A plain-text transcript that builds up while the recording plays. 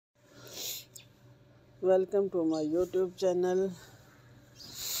Welcome to my YouTube channel.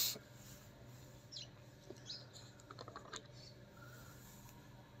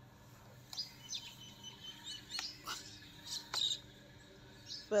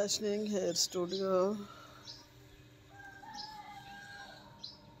 Fashioning Hair Studio.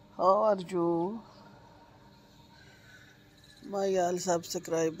 How are you, my all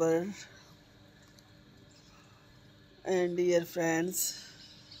subscriber and dear friends?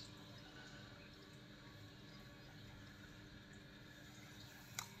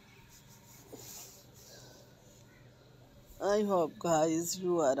 I hope guys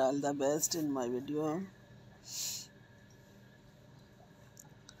you are all the best in my video.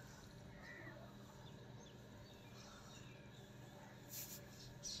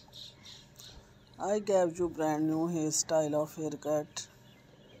 I gave you brand new hairstyle of haircut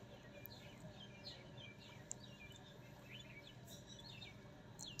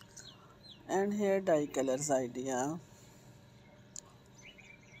and hair dye colors idea.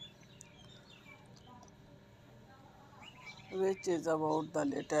 Which is about the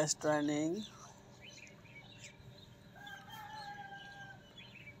latest trending.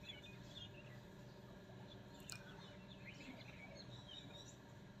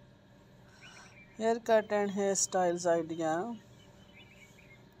 Haircut and hairstyles idea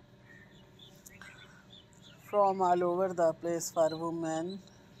from all over the place for women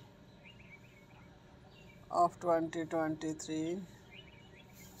of 2023.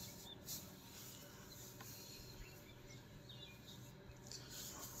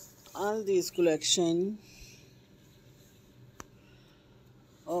 All these collection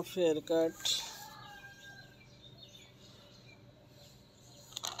of haircut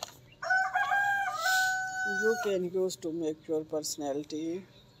you can use to make your personality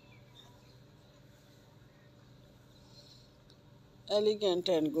elegant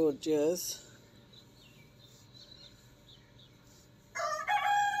and gorgeous.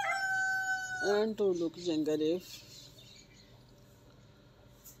 And to look younger if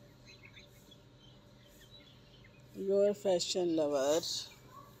you're a fashion lover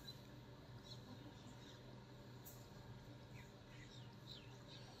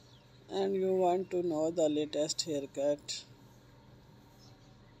and you want to know the latest haircut,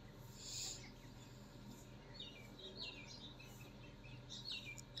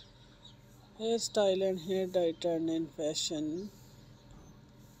 hairstyle and hair dye trend in fashion,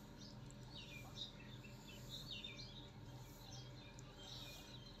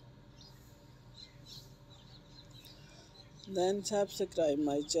 then subscribe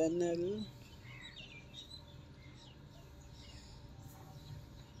my channel.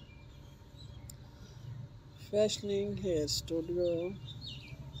 Fashioning Hair Studio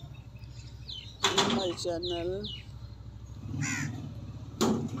in my channel.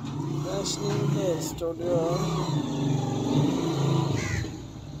 Fashioning Hair Studio.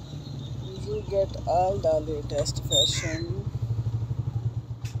 You get all the latest fashion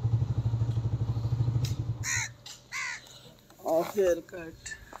of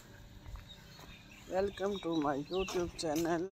haircut. Welcome to my YouTube channel.